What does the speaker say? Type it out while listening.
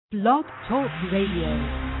Blog Talk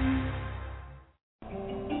Radio.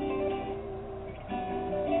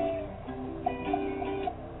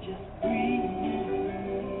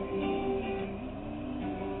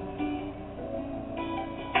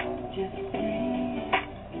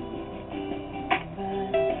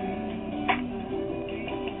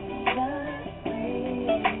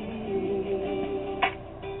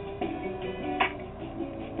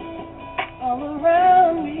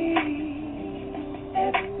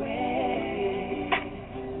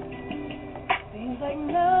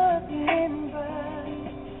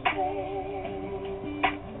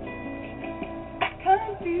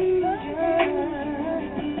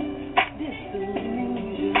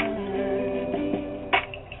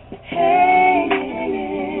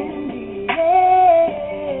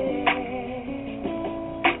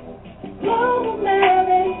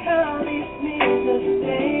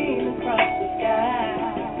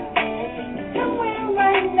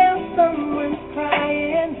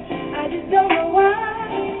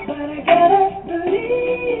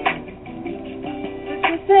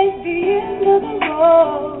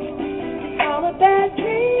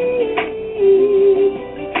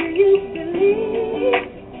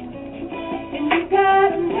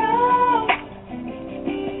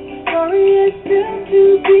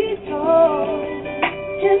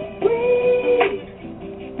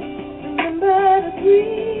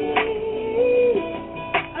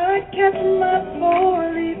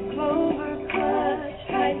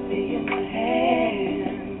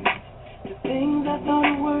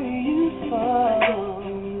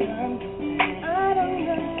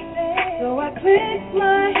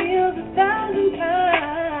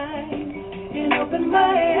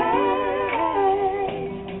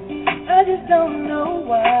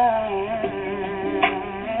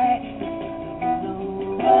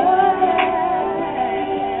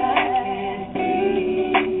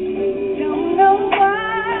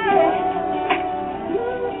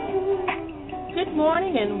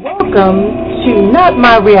 Welcome to Not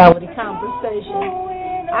My Reality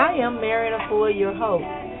Conversation. I am Marrian, Efua, your host.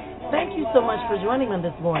 Thank you so much for joining me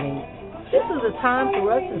this morning. This is a time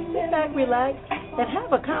for us to sit back, relax, and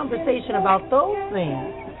have a conversation about those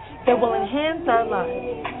things that will enhance our lives,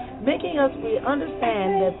 making us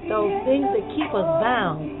understand that those things that keep us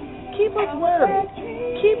bound, keep us worried,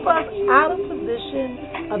 keep us out of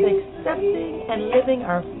position of accepting and living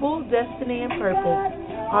our full destiny and purpose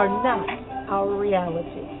are not our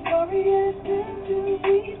reality.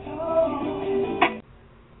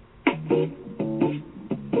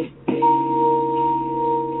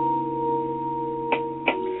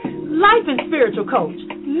 Life and spiritual coach,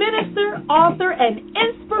 minister, author, and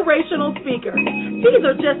inspirational speaker. These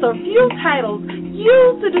are just a few titles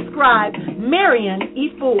used to describe Marrian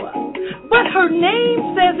Efua. But her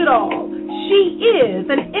name says it all. She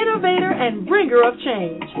is an innovator and bringer of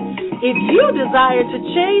change. If you desire to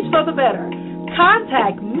change for the better,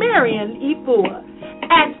 contact Marrian Efua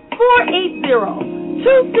at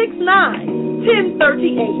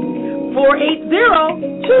 480-269-1038,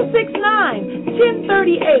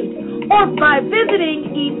 480-269-1038, or by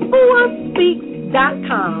visiting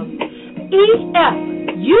EfuaSpeaks.com,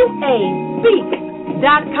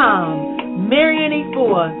 EFUASpeaks.com. Marrian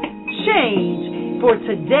Efua, change for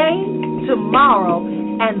today, tomorrow,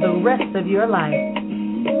 and the rest of your life.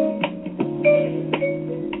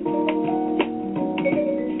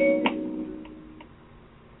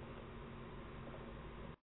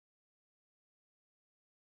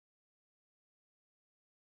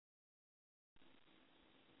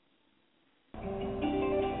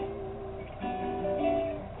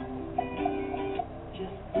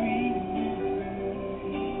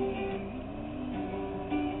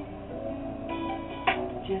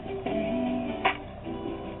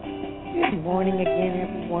 Good morning again,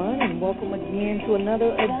 everyone, and welcome again to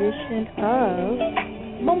another edition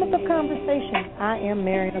of Moments of Conversation. I am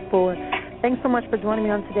Marrian Efua. Thanks so much for joining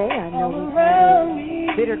me on today. I know we've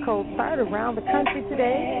had a bitter cold start around the country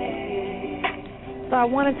today, so I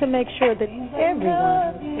wanted to make sure that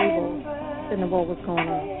everyone was able to know what was going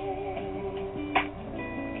on.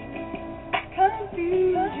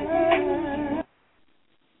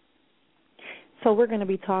 So we're going to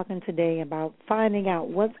be talking today about finding out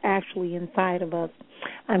what's actually inside of us.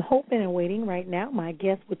 I'm hoping and waiting right now my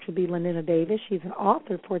guest, which will be Lynetta Davis. She's an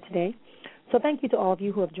author for today. So thank you to all of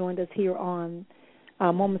you who have joined us here on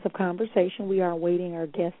Moments of Conversation. We are awaiting our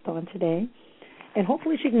guest on today. And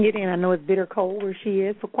hopefully she can get in. I know it's bitter cold where she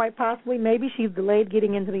is, so quite possibly maybe she's delayed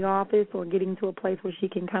getting into the office or getting to a place where she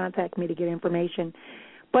can contact me to get information.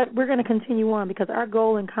 But we're going to continue on because our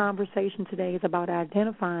goal in conversation today is about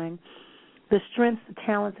identifying the strengths, the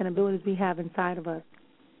talents, and abilities we have inside of us.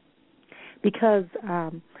 because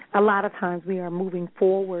a lot of times we are moving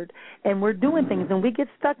forward and we're doing things and we get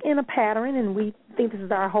stuck in a pattern and we think this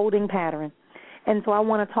is our holding pattern. And so I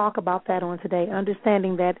want to talk about that on today,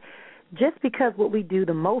 understanding that just because what we do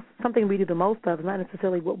the most, something we do the most of, is not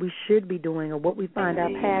necessarily what we should be doing or what we find our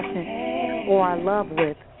passion or our love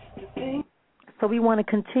with. So we want to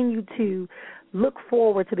continue to look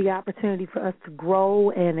forward to the opportunity for us to grow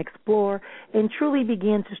and explore and truly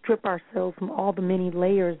begin to strip ourselves from all the many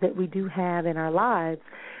layers that we do have in our lives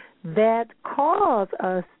that cause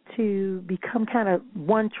us to become kind of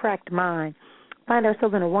one-tracked mind, find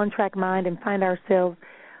ourselves in a one-track mind and find ourselves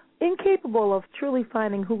incapable of truly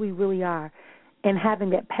finding who we really are and having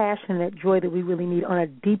that passion, that joy that we really need on a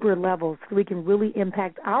deeper level so we can really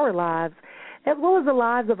impact our lives as well as the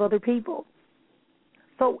lives of other people.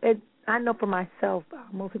 So I know for myself,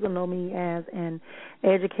 most people know me as an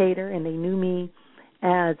educator, and they knew me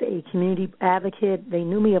as a community advocate. They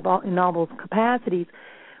knew me in all those capacities.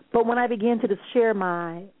 But when I began to just share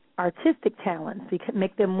my artistic talents,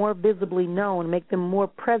 make them more visibly known, make them more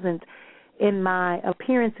present in my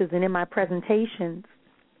appearances and in my presentations,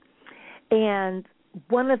 and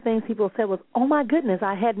one of the things people said was, "Oh, my goodness,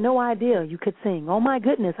 I had no idea you could sing. Oh, my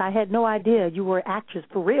goodness, I had no idea you were an actress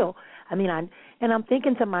for real." And I'm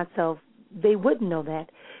thinking to myself, they wouldn't know that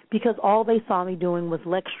because all they saw me doing was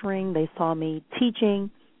lecturing. They saw me teaching.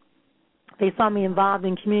 They saw me involved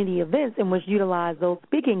in community events and which utilized those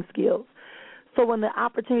speaking skills. So when the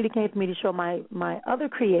opportunity came for me to show my other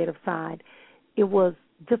creative side, it was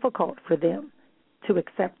difficult for them to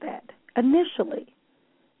accept that initially.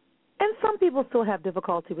 And some people still have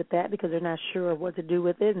difficulty with that because they're not sure what to do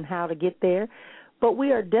with it and how to get there. But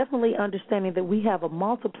we are definitely understanding that we have a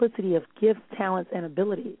multiplicity of gifts, talents, and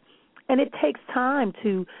abilities. And it takes time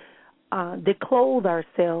to declothe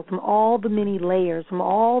ourselves from all the many layers, from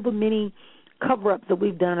all the many cover-ups that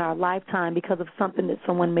we've done in our lifetime because of something that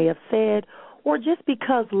someone may have said, or just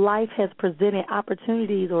because life has presented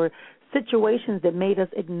opportunities or situations that made us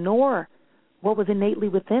ignore what was innately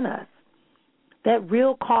within us. That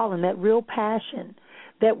real calling, that real passion,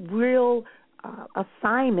 that real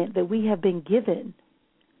assignment that we have been given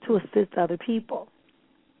to assist other people.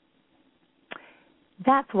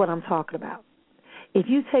 That's what I'm talking about. If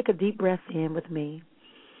you take a deep breath in with me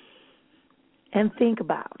and think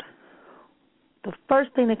about the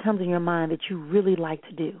first thing that comes in your mind that you really like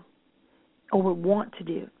to do or would want to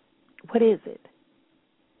do, what is it?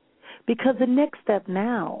 Because the next step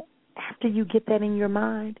now, after you get that in your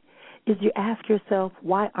mind, is you ask yourself,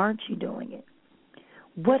 why aren't you doing it?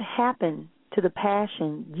 What happened to the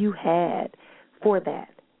passion you had for that?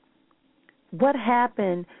 What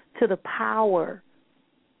happened to the power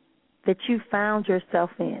that you found yourself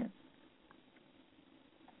in?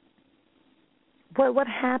 What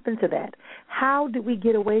happened to that? How did we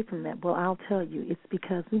get away from that? Well, I'll tell you, it's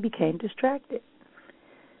because we became distracted.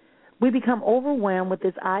 We become overwhelmed with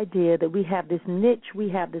this idea that we have this niche, we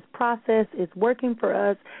have this process, it's working for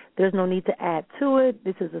us, there's no need to add to it,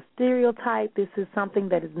 this is a stereotype, this is something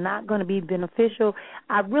that is not going to be beneficial,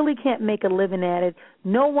 I really can't make a living at it,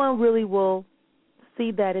 no one really will see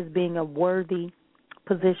that as being a worthy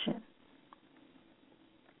position.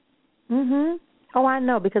 Oh, I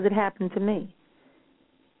know, because it happened to me.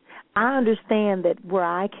 I understand that where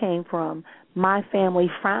I came from, my family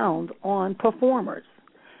frowned on performers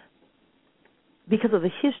because of the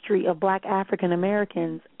history of black African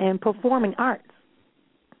Americans and performing arts.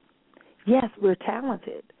 Yes, we're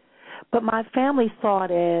talented, but my family saw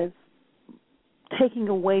it as taking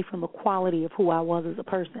away from the quality of who I was as a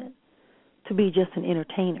person to be just an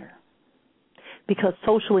entertainer. Because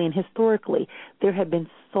socially and historically, there have been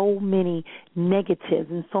so many negatives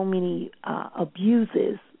and so many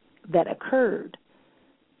abuses that occurred.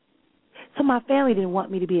 So my family didn't want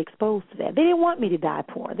me to be exposed to that. They didn't want me to die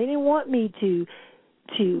poor. They didn't want me to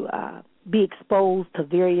be exposed to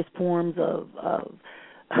various forms of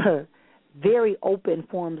very open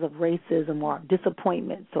forms of racism or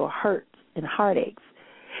disappointments or hurts and heartaches.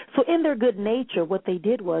 So in their good nature, what they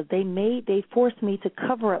did was they forced me to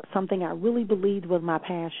cover up something I really believed was my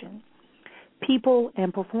passion. People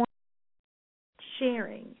and performance,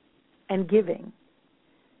 sharing and giving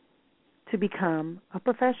to become a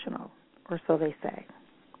professional, or so they say,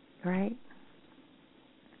 right?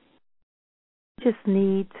 We just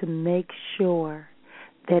need to make sure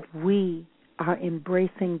that we are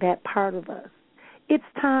embracing that part of us. It's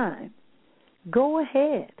time. Go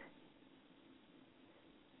ahead.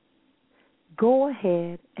 Go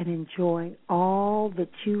ahead and enjoy all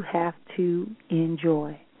that you have to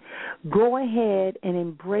enjoy. Go ahead and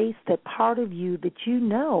embrace that part of you that you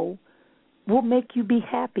know will make you be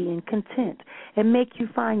happy and content and make you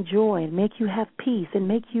find joy and make you have peace and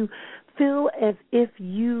make you feel as if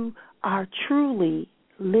you are truly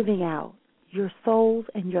living out your soul's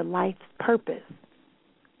and your life's purpose.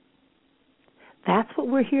 That's what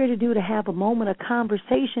we're here to do, to have a moment of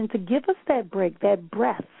conversation, to give us that break, that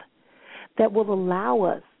breath that will allow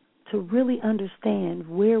us to really understand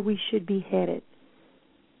where we should be headed,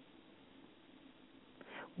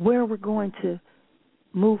 where we're going to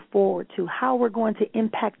move forward to, how we're going to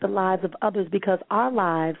impact the lives of others, because our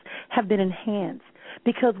lives have been enhanced,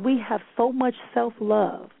 because we have so much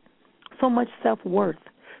self-love, so much self-worth,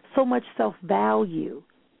 so much self-value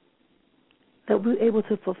that we're able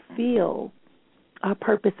to fulfill our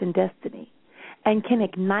purpose and destiny and can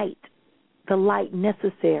ignite the light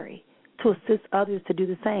necessary to assist others to do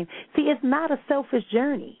the same. See, it's not a selfish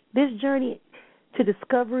journey. This journey to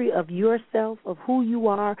discovery of yourself, of who you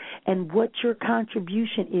are, and what your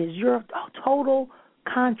contribution is, your total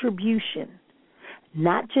contribution,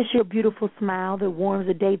 not just your beautiful smile that warms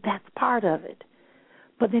the day, that's part of it.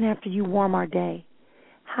 But then after you warm our day,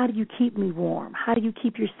 how do you keep me warm? How do you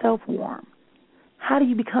keep yourself warm? How do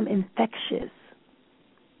you become infectious?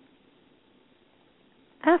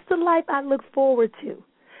 That's the life I look forward to.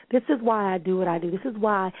 This is why I do what I do. This is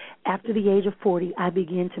why after the age of 40, I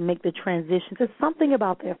begin to make the transition. There's something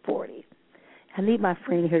about their 40s. I need my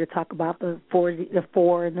friend here to talk about the 4 and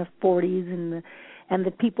the 40s and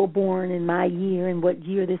the people born in my year and what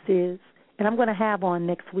year this is. And I'm going to have on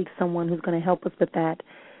next week someone who's going to help us with that.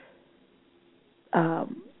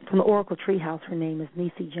 From the Oracle Treehouse, her name is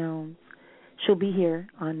Nisi Jones. She'll be here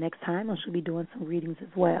on next time, and she'll be doing some readings as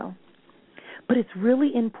well. But it's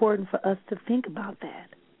really important for us to think about that.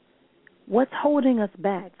 What's holding us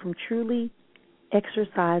back from truly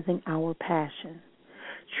exercising our passion,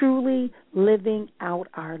 truly living out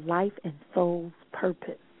our life and soul's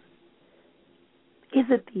purpose? Is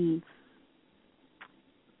it the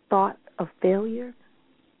thought of failure?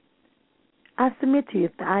 I submit to you,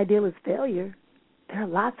 if the ideal is failure, there are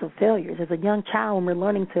lots of failures. As a young child, when we're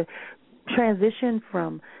learning to transition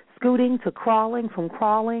from scooting to crawling, from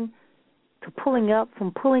crawling to pulling up,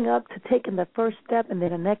 from pulling up to taking the first step and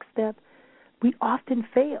then the next step, we often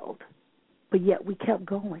failed, but yet we kept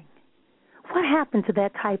going. What happened to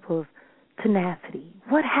that type of tenacity?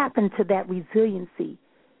 What happened to that resiliency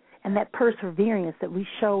and that perseverance that we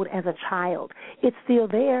showed as a child? It's still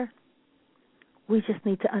there. We just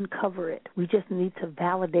need to uncover it. We just need to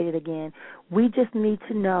validate it again. We just need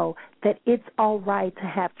to know that it's all right to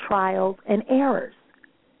have trials and errors,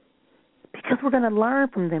 because we're going to learn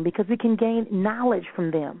from them, because we can gain knowledge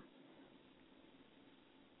from them.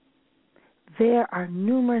 There are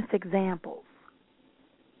numerous examples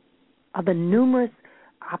of the numerous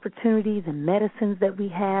opportunities and medicines that we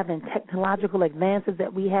have and technological advances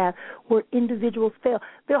that we have where individuals fail.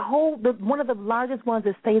 One of the largest ones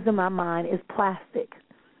that stays in my mind is plastic.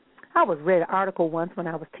 I read an article once when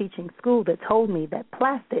I was teaching school that told me that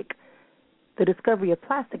plastic, the discovery of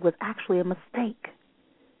plastic, was actually a mistake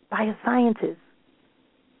by a scientist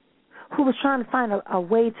who was trying to find a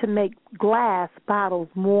way to make glass bottles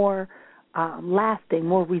more lasting,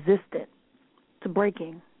 more resistant to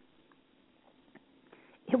breaking.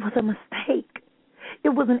 It was a mistake. It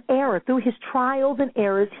was an error. Through his trials and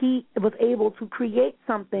errors, he was able to create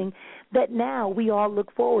something that now we all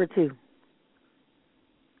look forward to.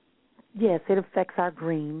 Yes, it affects our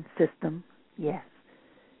green system, yes.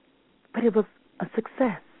 But it was a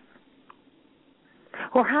success.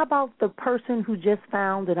 Or how about the person who just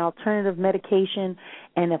found an alternative medication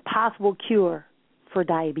and a possible cure for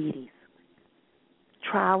diabetes?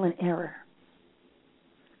 Trial and error.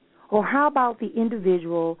 Or how about the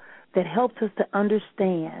individual that helps us to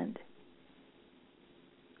understand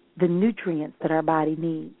the nutrients that our body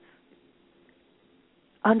needs,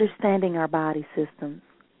 understanding our body systems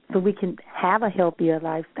so we can have a healthier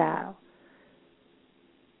lifestyle?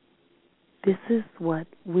 This is what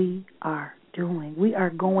we are doing. We are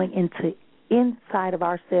going inside of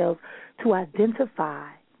ourselves to identify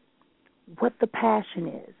what the passion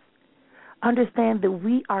is, understand that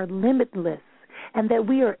we are limitless, and that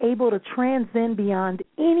we are able to transcend beyond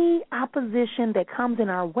any opposition that comes in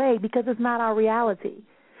our way, because it's not our reality.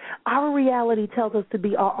 Our reality tells us to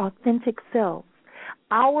be our authentic selves.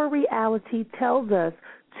 Our reality tells us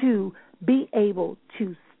to be able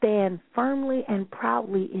to stand firmly and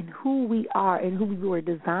proudly in who we are and who we were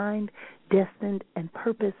designed, destined, and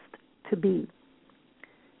purposed to be.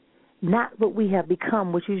 Not what we have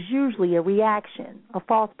become, which is usually a reaction, a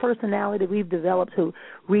false personality that we've developed to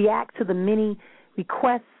react to the many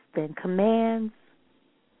requests and commands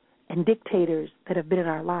and dictators that have been in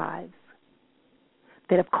our lives.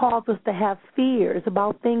 that have caused us to have fears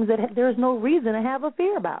about things that there's no reason to have a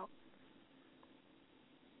fear about.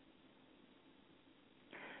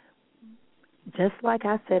 Just like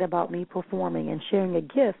I said about me performing and sharing a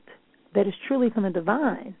gift that is truly from the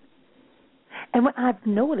divine. And when I've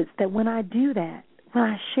noticed that when I do that, when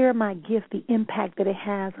I share my gift, the impact that it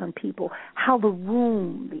has on people, how the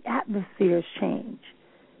room, the atmospheres change.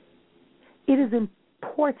 It is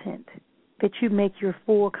important that you make your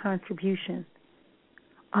full contribution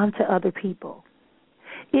onto other people.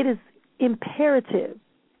 It is imperative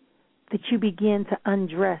that you begin to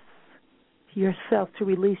undress yourself to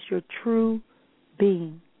release your true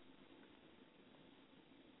being.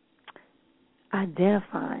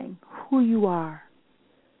 Identifying who you are,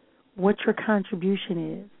 what your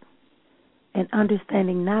contribution is, and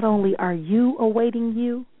understanding not only are you awaiting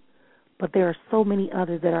you, but there are so many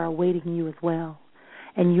others that are awaiting you as well,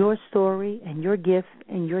 and your story and your gifts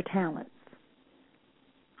and your talents.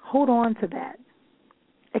 Hold on to that.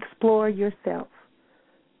 Explore yourself.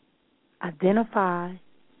 Identify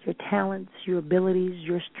your talents, your abilities,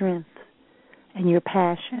 your strengths, and your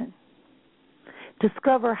passion.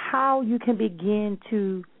 Discover how you can begin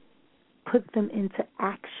to put them into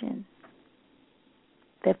action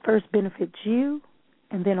that first benefits you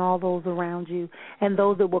and then all those around you and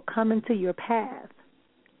those that will come into your path.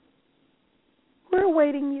 We're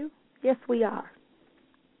awaiting you. Yes, we are.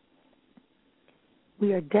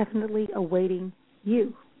 We are definitely awaiting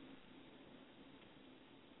you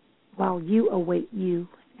while you await you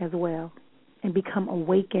as well and become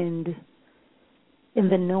awakened in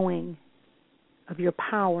the knowing of your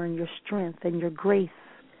power and your strength and your grace.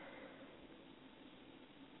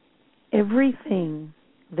 Everything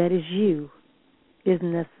that is you is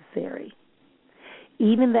necessary.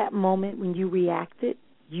 Even that moment when you reacted,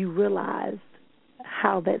 you realized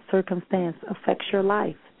how that circumstance affects your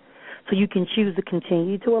life. So you can choose to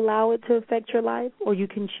continue to allow it to affect your life, or you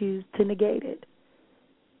can choose to negate it.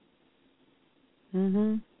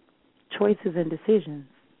 Choices and decisions.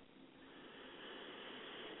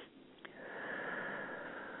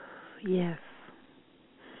 Yes.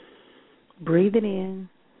 Breathe it in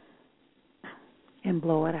and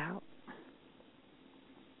blow it out.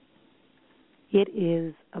 It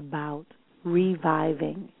is about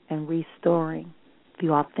reviving and restoring the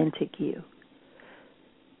authentic you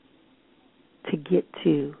to get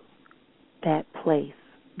to that place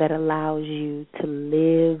that allows you to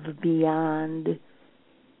live beyond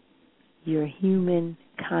your human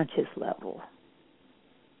conscious level,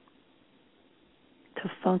 to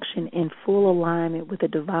function in full alignment with the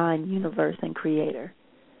divine universe and creator.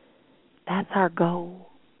 That's our goal.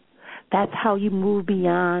 That's how you move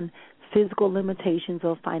beyond physical limitations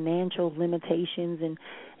or financial limitations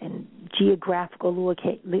and geographical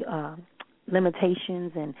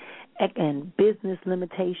limitations and business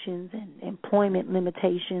limitations and employment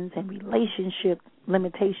limitations and relationship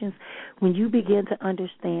limitations. When you begin to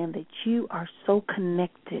understand that you are so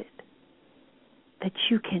connected that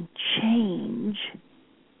you can change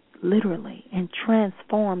literally and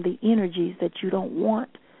transform the energies that you don't want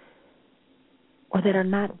or that are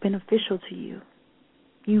not beneficial to you.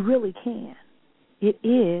 You really can. It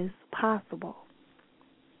is possible.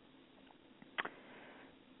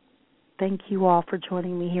 Thank you all for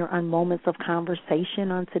joining me here on Moments of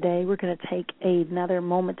Conversation on today. We're going to take another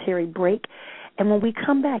momentary break. And when we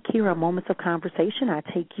come back here on Moments of Conversation, I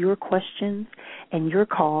take your questions and your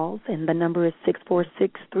calls. And the number is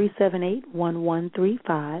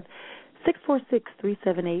 646-378-1135.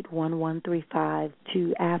 646-378-1135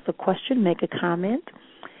 to ask a question, make a comment,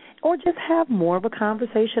 or just have more of a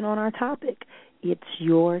conversation on our topic. It's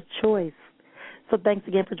your choice. So thanks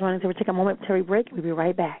again for joining us. We'll take a momentary break. We'll be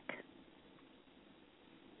right back.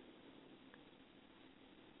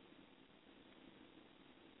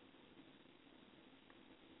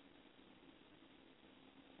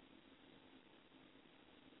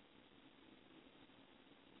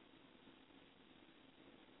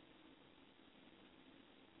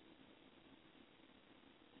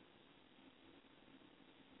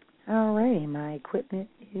 All right, my equipment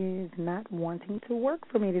is not wanting to work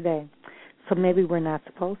for me today, so maybe we're not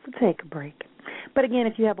supposed to take a break. But again,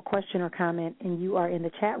 if you have a question or comment and you are in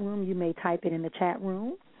the chat room, you may type it in the chat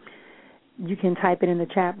room. You can type it in the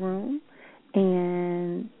chat room,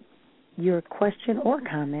 and your question or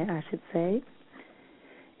comment, I should say,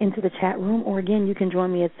 into the chat room. Or again, you can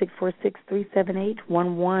join me at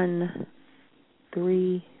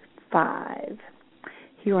 646-378-1135.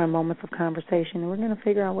 Here on Moments of Conversation. We're going to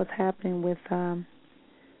figure out what's happening with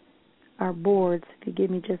our boards. If you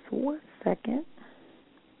give me just 1 second.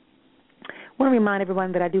 I want to remind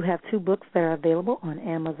everyone that I do have 2 books that are available on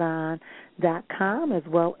Amazon.com as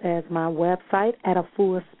well as my website at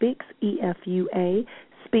Efua Speaks, EFUA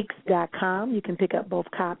Speaks.com. You can pick up both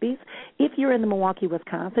copies. If you're in the Milwaukee,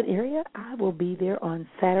 Wisconsin area, I will be there on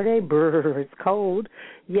Saturday. Brr, it's cold.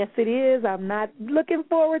 Yes, it is. I'm not looking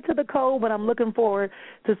forward to the cold, but I'm looking forward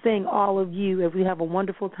to seeing all of you as we have a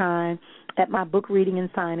wonderful time at my book reading and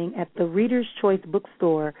signing at the Reader's Choice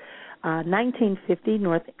Bookstore, 1950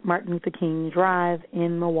 North Martin Luther King Drive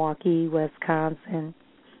in Milwaukee, Wisconsin.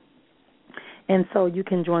 And so you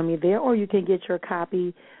can join me there, or you can get your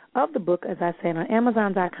copy of the book, as I said, on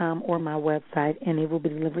Amazon.com or my website, and it will be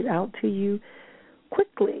delivered out to you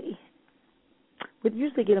quickly. We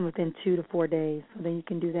usually get them within 2 to 4 days, so then you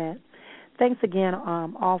can do that. Thanks again,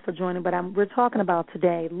 all for joining. But we're talking about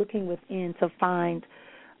today looking within to find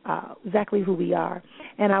exactly who we are.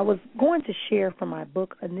 And I was going to share from my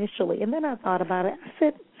book initially, and then I thought about it. I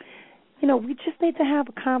said, we just need to have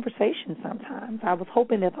a conversation sometimes. I was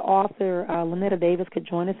hoping that the author, Lynetta Davis, could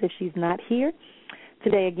join us if she's not here.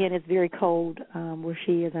 Today, again, it's very cold where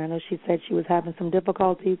she is. I know she said she was having some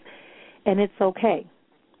difficulties, and it's okay.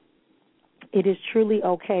 It is truly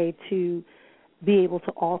okay to be able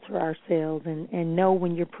to alter ourselves and know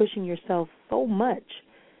when you're pushing yourself so much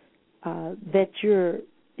that you're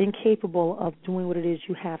incapable of doing what it is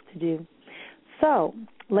you have to do. So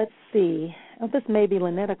let's see. Oh, this may be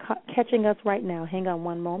Lynetta catching us right now. Hang on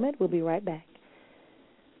one moment. We'll be right back.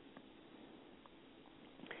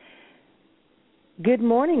 Good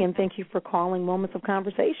morning, and thank you for calling Moments of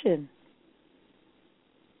Conversation.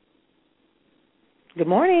 Good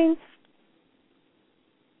morning.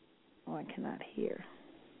 Oh, I cannot hear.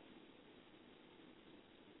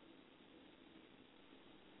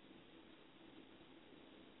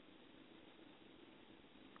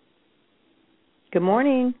 Good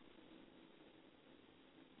morning.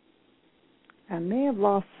 I may have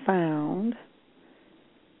lost sound,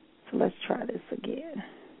 so let's try this again.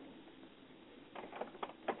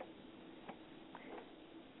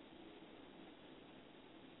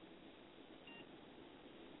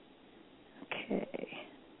 Okay.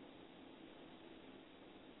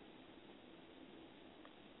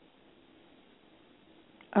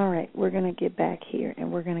 All right, we're going to get back here,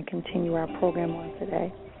 and we're going to continue our program on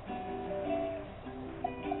today.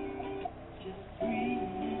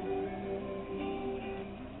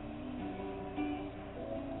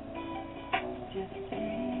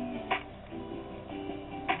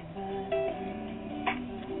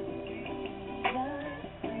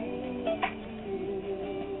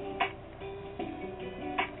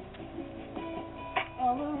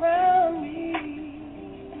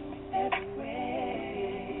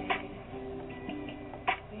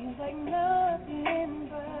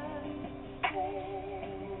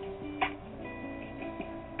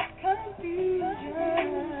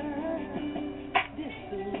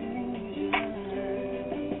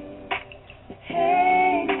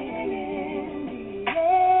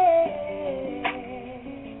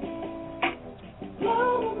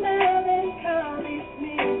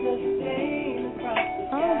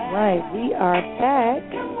 We are back.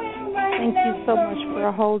 Thank you so much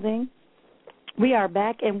for holding. We are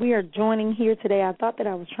back, and we are joining here today. I thought that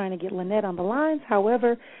I was trying to get Lynette on the lines.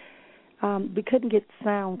 However, we couldn't get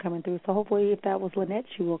sound coming through, so hopefully if that was Lynette,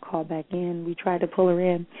 she will call back in. We tried to pull her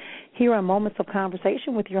in. Here on Moments of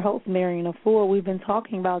Conversation with your host, Marrian Efua, we've been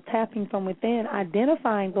talking about tapping from within,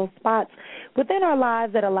 identifying those spots within our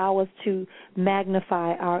lives that allow us to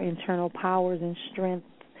magnify our internal powers and strengths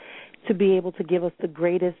to be able to give us the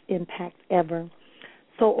greatest impact ever.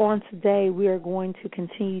 So on today, we are going to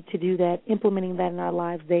continue to do that, implementing that in our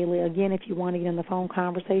lives daily. Again, if you want to get in the phone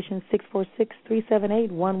conversation,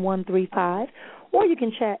 646-378-1135, or you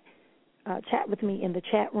can chat with me in the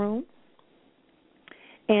chat room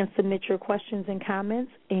and submit your questions and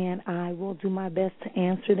comments, and I will do my best to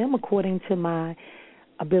answer them according to my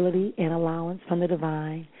ability and allowance from the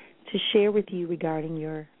divine to share with you regarding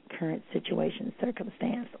your current situation,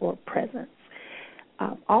 circumstance, or presence.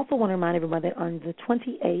 Also want to remind everyone that on the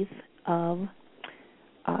 28th of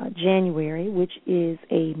January, which is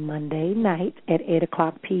a Monday night at 8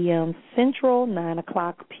 o'clock p.m. Central, 9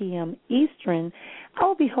 o'clock p.m. Eastern, I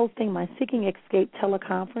will be hosting my Seeking Escape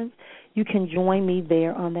teleconference. You can join me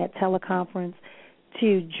there on that teleconference.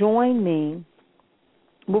 To join me,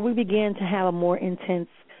 where we begin to have a more intense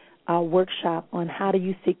workshop on how do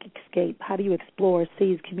you seek escape, how do you explore,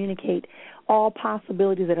 seize, communicate all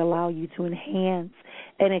possibilities that allow you to enhance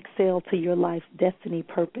and excel to your life's destiny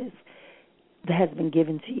purpose that has been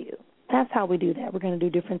given to you. That's how we do that. We're going to do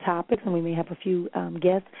different topics, and we may have a few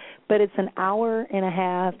guests, but it's an hour and a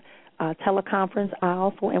half teleconference. I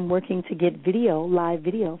also am working to get live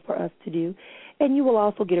video for us to do, and you will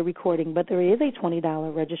also get a recording. But there is a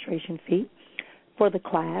 $20 registration fee for the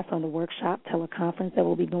class on the workshop teleconference that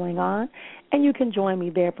will be going on, and you can join me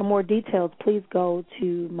there. For more details, please go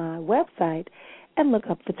to my website and look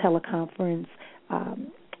up the teleconference,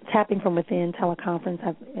 Tapping from Within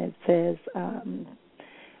teleconference. It says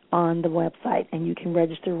on the website, and you can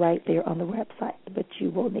register right there on the website, but you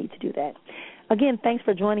will need to do that. Again, thanks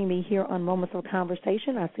for joining me here on Moments of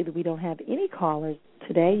Conversation. I see that we don't have any callers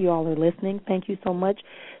today. You all are listening. Thank you so much.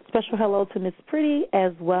 Special hello to Miss Pretty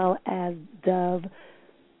as well as Dove.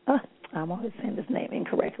 I'm always saying this name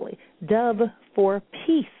incorrectly. Dove for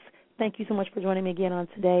Peace. Thank you so much for joining me again on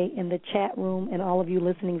today in the chat room, and all of you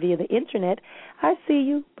listening via the Internet. I see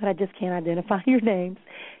you, but I just can't identify your names.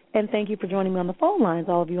 And thank you for joining me on the phone lines,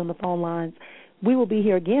 all of you on the phone lines. We will be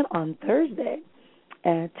here again on Thursday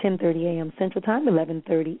at 10:30 a.m. Central Time,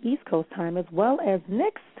 11:30 East Coast Time, as well as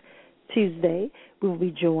next Tuesday we will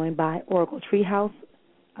be joined by Oracle Treehouse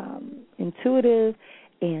intuitive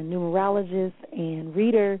and numerologist and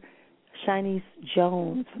reader Shanice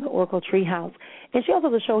Jones from the Oracle Treehouse. And she also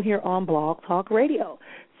has a show here on Blog Talk Radio.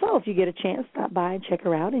 So if you get a chance, stop by and check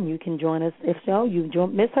her out, and you can join us. If so, you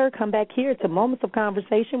miss her, come back here to Moments of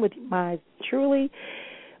Conversation with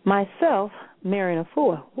myself, Marrian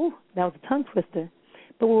Efua. Ooh, that was a tongue twister.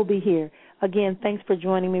 But we'll be here. Again, thanks for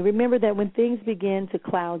joining me. Remember that when things begin to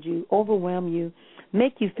cloud you, overwhelm you,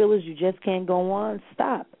 make you feel as you just can't go on,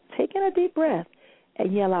 stop, take in a deep breath,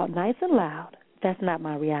 and yell out nice and loud, "That's not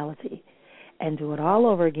my reality." And do it all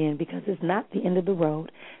over again, because it's not the end of the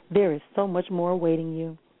road. There is so much more awaiting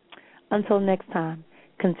you. Until next time,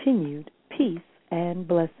 continued peace and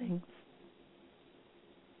blessings.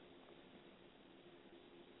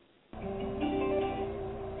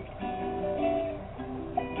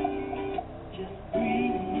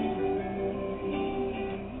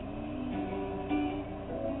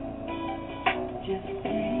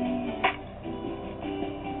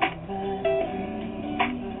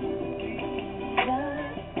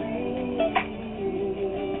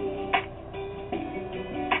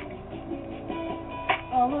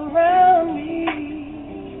 All around me,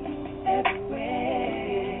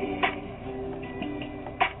 everywhere,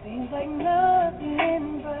 seems like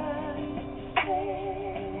nothing but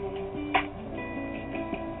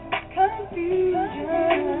confusion,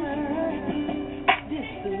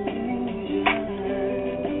 disillusion,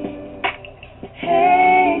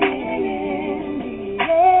 hanging in the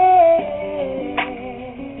air.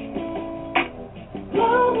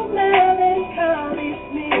 Global melancholy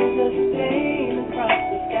smears a stain across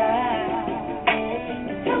the sky.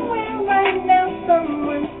 Somewhere right now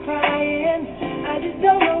someone's crying. I just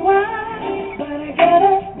don't know why, but I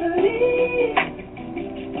gotta believe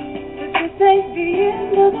that this ain't the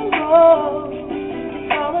end of the road.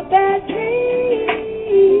 It's all a bad dream.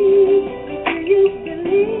 Do you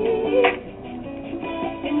believe?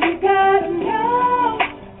 And you gotta know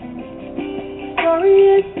the story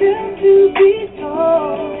is still to be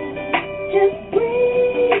told. Just